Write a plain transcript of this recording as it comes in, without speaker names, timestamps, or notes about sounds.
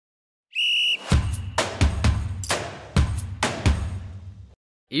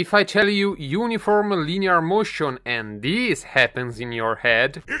If I tell you uniform linear motion and this happens in your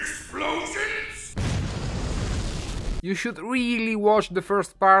head, Explosions! you should really watch the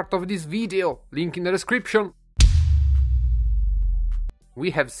first part of this video, link in the description.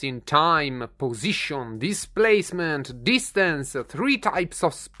 We have seen time, position, displacement, distance, 3 types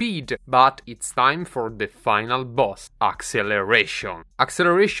of speed, but it's time for the final boss, acceleration.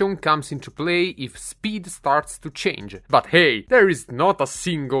 Acceleration comes into play if speed starts to change. But hey, there is not a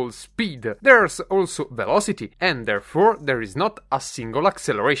single speed, there's also velocity, and therefore there is not a single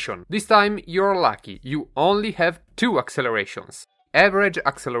acceleration. This time you're lucky, you only have 2 accelerations. Average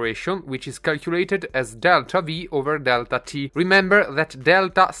acceleration, which is calculated as delta v over delta t. Remember that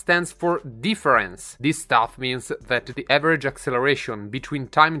delta stands for difference. This stuff means that the average acceleration between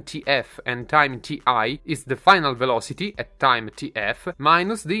time tf and time ti is the final velocity at time tf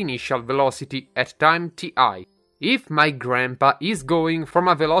minus the initial velocity at time ti. If my grandpa is going from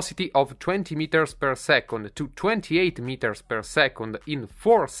a velocity of 20 meters per second to 28 meters per second in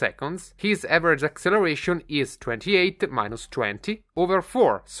 4 seconds, his average acceleration is 28 minus 20 over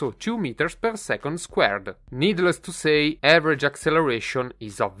 4, so 2 meters per second squared. Needless to say, average acceleration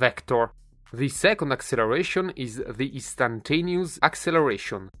is a vector. The second acceleration is the instantaneous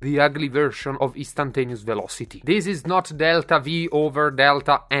acceleration, the ugly version of instantaneous velocity. This is not delta v over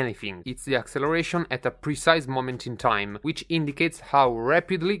delta anything, it's the acceleration at a precise moment in time, which indicates how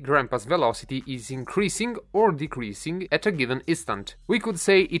rapidly Grandpa's velocity is increasing or decreasing at a given instant. We could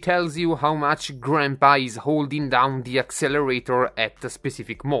say it tells you how much Grandpa is holding down the accelerator at a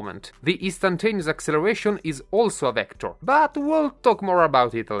specific moment. The instantaneous acceleration is also a vector, but we'll talk more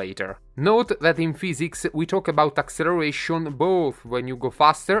about it later. Note that in physics we talk about acceleration both when you go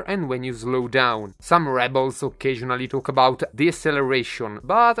faster and when you slow down. Some rebels occasionally talk about deceleration,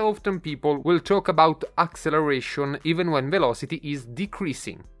 but often people will talk about acceleration even when velocity is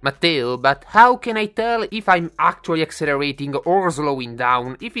decreasing. Matteo, but how can I tell if I'm actually accelerating or slowing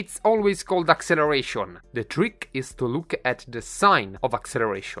down if it's always called acceleration? The trick is to look at the sign of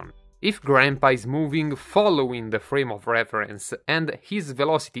acceleration. If Grandpa is moving following the frame of reference and his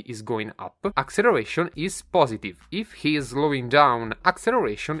velocity is going up, acceleration is positive. If he is slowing down,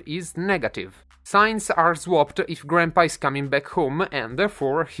 acceleration is negative. Signs are swapped if Grandpa is coming back home and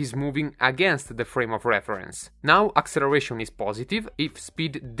therefore he's moving against the frame of reference. Now acceleration is positive if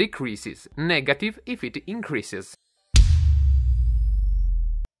speed decreases, negative if it increases.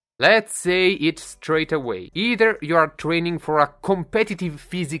 Let's say it straight away. Either you are training for a competitive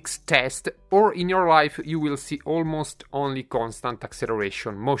physics test, or in your life you will see almost only constant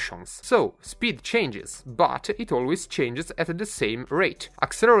acceleration motions. So, speed changes, but it always changes at the same rate.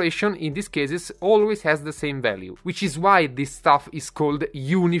 Acceleration in these cases always has the same value, which is why this stuff is called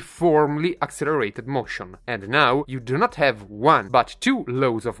uniformly accelerated motion. And now you do not have one, but 2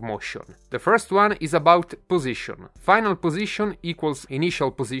 laws of motion. The first one is about position. Final position equals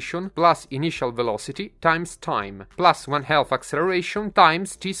initial position plus initial velocity times time plus 1/2 acceleration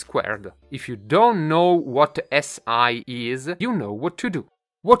times t squared. If you don't know what SI is, you know what to do.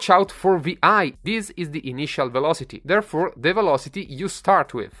 Watch out for VI, this is the initial velocity, therefore the velocity you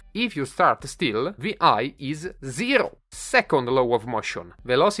start with. If you start still, VI is 0. Second law of motion,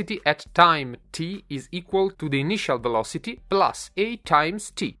 velocity at time t is equal to the initial velocity plus a times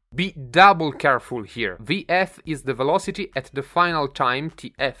t. Be double careful here, Vf is the velocity at the final time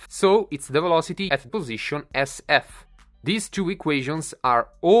tf, so it's the velocity at position sf. These 2 equations are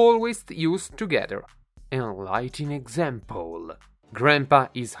always used together. Enlightening example. Grandpa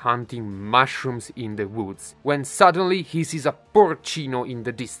is hunting mushrooms in the woods, when suddenly he sees a porcino in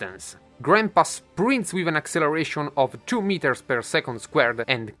the distance. Grandpa sprints with an acceleration of 2 meters per second squared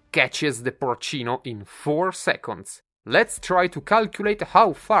and catches the porcino in 4 seconds. Let's try to calculate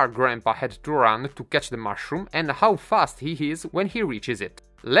how far Grandpa had to run to catch the mushroom and how fast he is when he reaches it.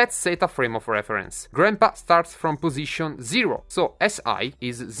 Let's set a frame of reference. Grandpa starts from position 0, so SI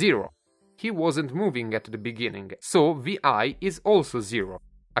is 0. He wasn't moving at the beginning, so VI is also 0.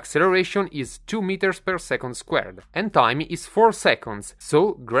 Acceleration is 2 meters per second squared, and time is 4 seconds,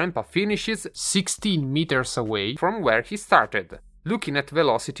 so Grandpa finishes 16 meters away from where he started. Looking at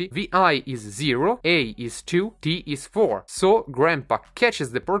velocity, VI is 0, A is 2, T is 4, so Grandpa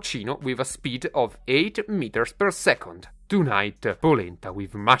catches the porcino with a speed of 8 meters per second. Tonight, polenta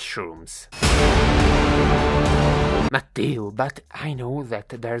with mushrooms. Matteo, but I know that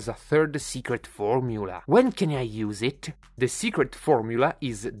there's a third secret formula. When can I use it? The secret formula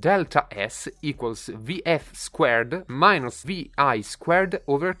is delta S equals Vf squared minus Vi squared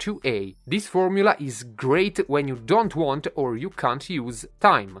over 2a. This formula is great when you don't want or you can't use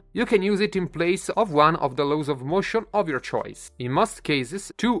time. You can use it in place of one of the laws of motion of your choice. In most cases,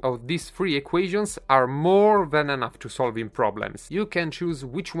 two of these three equations are more than enough to solving problems. You can choose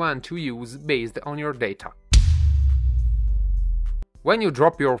which one to use based on your data. When you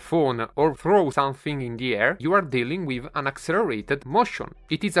drop your phone or throw something in the air, you are dealing with an accelerated motion.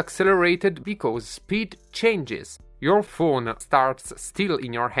 It is accelerated because speed changes. Your phone starts still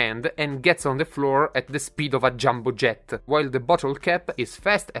in your hand and gets on the floor at the speed of a jumbo jet, while the bottle cap is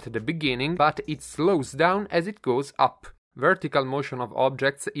fast at the beginning, but it slows down as it goes up. Vertical motion of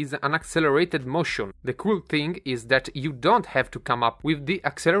objects is an accelerated motion. The cool thing is that you don't have to come up with the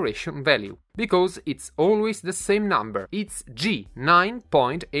acceleration value, because it's always the same number. It's g,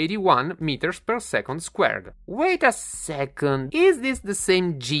 9.81 meters per second squared. Wait a second, is this the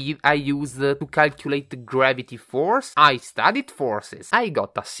same g I used to calculate the gravity force? I studied forces. I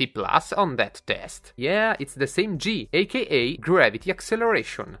got a C+ on that test. Yeah, it's the same g, aka gravity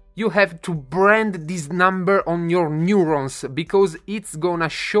acceleration. You have to brand this number on your neurons because it's gonna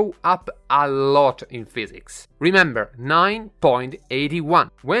show up a lot in physics. Remember, 9.81.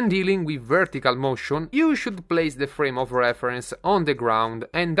 When dealing with vertical motion, you should place the frame of reference on the ground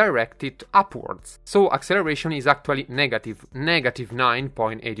and direct it upwards. So acceleration is actually negative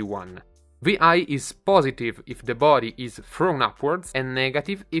 9.81. Vi is positive if the body is thrown upwards and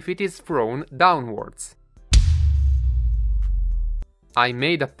negative if it is thrown downwards. I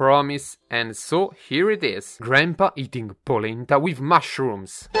made a promise, and so here it is. Grandpa eating polenta with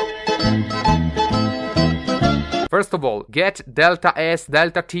mushrooms. First of all, get delta S,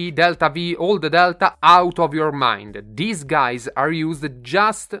 delta T, delta V, all the delta out of your mind. These guys are used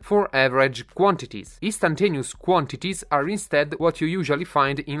just for average quantities. Instantaneous quantities are instead what you usually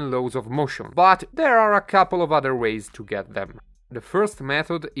find in laws of motion, but there are a couple of other ways to get them. The first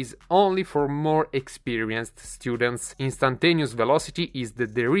method is only for more experienced students. Instantaneous velocity is the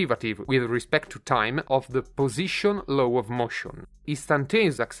derivative with respect to time of the position law of motion.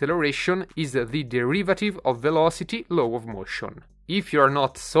 Instantaneous acceleration is the derivative of velocity law of motion. If you are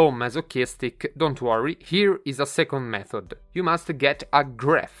not so masochistic, don't worry, here is a second method. You must get a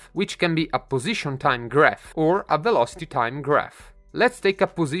graph, which can be a position time graph or a velocity time graph. Let's take a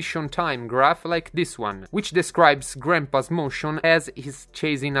position time graph like this one, which describes Grandpa's motion as he's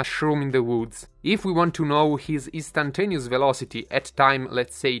chasing a shroom in the woods. If we want to know his instantaneous velocity at time,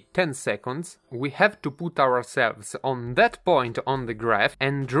 let's say 10 seconds, we have to put ourselves on that point on the graph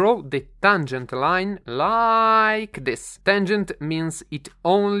and draw the tangent line like this. Tangent means it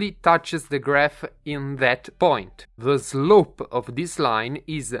only touches the graph in that point. The slope of this line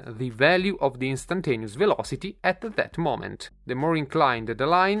is the value of the instantaneous velocity at that moment. The more inclined the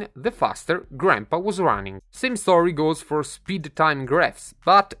line, the faster Grandpa was running. Same story goes for speed time graphs,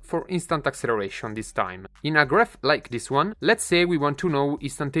 but for instant acceleration this time. In a graph like this one, let's say we want to know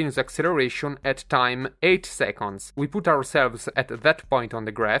instantaneous acceleration at time 8 seconds. We put ourselves at that point on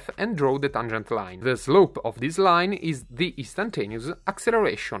the graph and draw the tangent line. The slope of this line is the instantaneous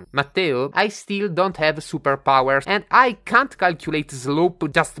acceleration. Matteo, I still don't have superpowers and I can't calculate slope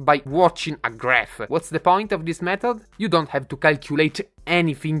just by watching a graph. What's the point of this method? You don't have to calculate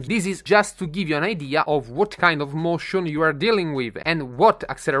anything. This is just to give you an idea of what kind of motion you are dealing with and what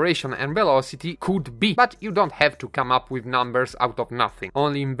acceleration and velocity could be. But you don't have to come up with numbers out of nothing.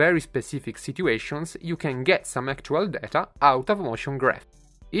 Only in very specific situations you can get some actual data out of a motion graph.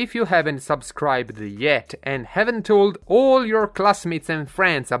 If you haven't subscribed yet and haven't told all your classmates and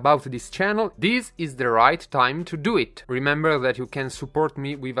friends about this channel, this is the right time to do it. Remember that you can support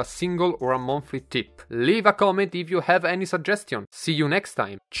me with a single or a monthly tip. Leave a comment if you have any suggestion. See you next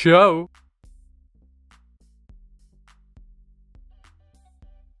time. Ciao!